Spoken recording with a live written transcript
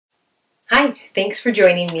Hi, thanks for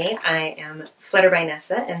joining me. I am Flutter by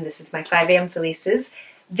Nessa, and this is my 5 a.m. Felices.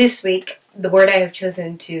 This week, the word I have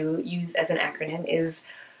chosen to use as an acronym is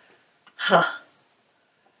huh.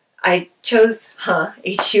 I chose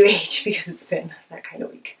H.U.H, because it's been that kind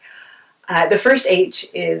of week. The first H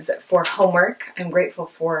is for homework. I'm grateful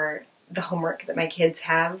for the homework that my kids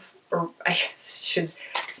have, or I should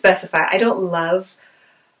specify, I don't love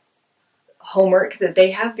homework that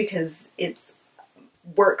they have because it's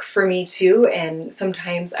work for me too, and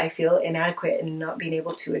sometimes I feel inadequate in not being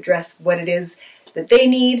able to address what it is that they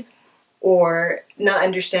need, or not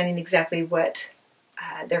understanding exactly what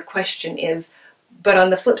their question is. But on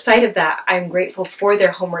the flip side of that, I'm grateful for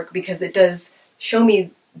their homework because it does show me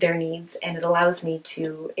their needs, and it allows me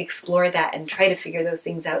to explore that and try to figure those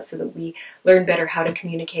things out so that we learn better how to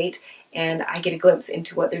communicate, and I get a glimpse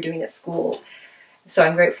into what they're doing at school. So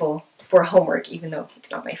I'm grateful for homework, even though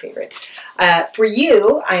it's not my favorite. For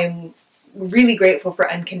you, I'm really grateful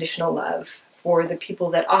for unconditional love, for the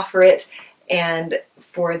people that offer it, and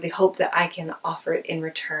for the hope that I can offer it in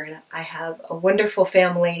return. I have a wonderful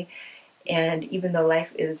family, and even though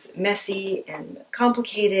life is messy and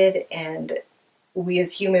complicated, and we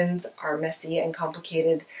as humans are messy and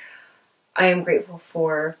complicated, I am grateful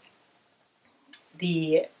for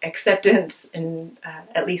the acceptance and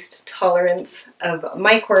at least tolerance of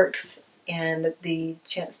my quirks, and the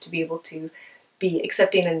chance to be able to be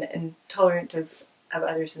accepting and tolerant of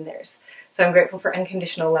others and theirs. So I'm grateful for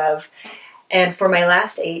unconditional love. And for my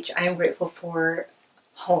last H, I am grateful for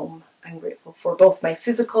home. I'm grateful for both my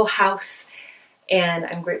physical house, and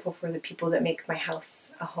I'm grateful for the people that make my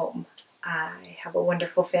house a home. I have a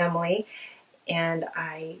wonderful family, and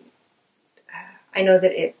I know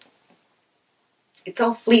that it's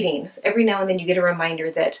all fleeting. Every now and then you get a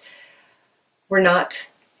reminder that we're not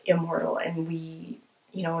immortal, and we're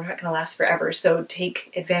not going to last forever. So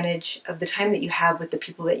take advantage of the time that you have with the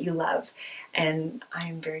people that you love. And I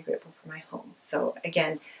am very grateful for my home. So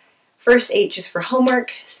again, first H is for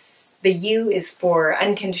homework, the U is for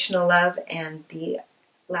unconditional love, and the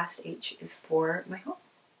last H is for my home.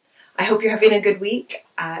 I hope you're having a good week.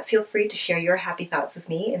 Feel free to share your happy thoughts with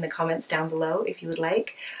me in the comments down below if you would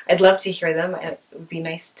like. I'd love to hear them. It would be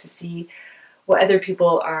nice to see what other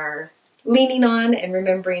people are leaning on and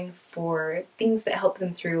remembering for things that help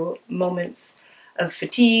them through moments of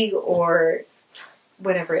fatigue or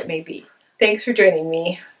whatever it may be. Thanks for joining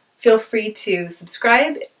me. Feel free to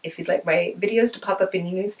subscribe if you'd like my videos to pop up in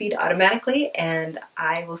your newsfeed automatically, and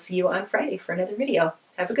I will see you on Friday for another video.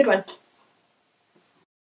 Have a good one.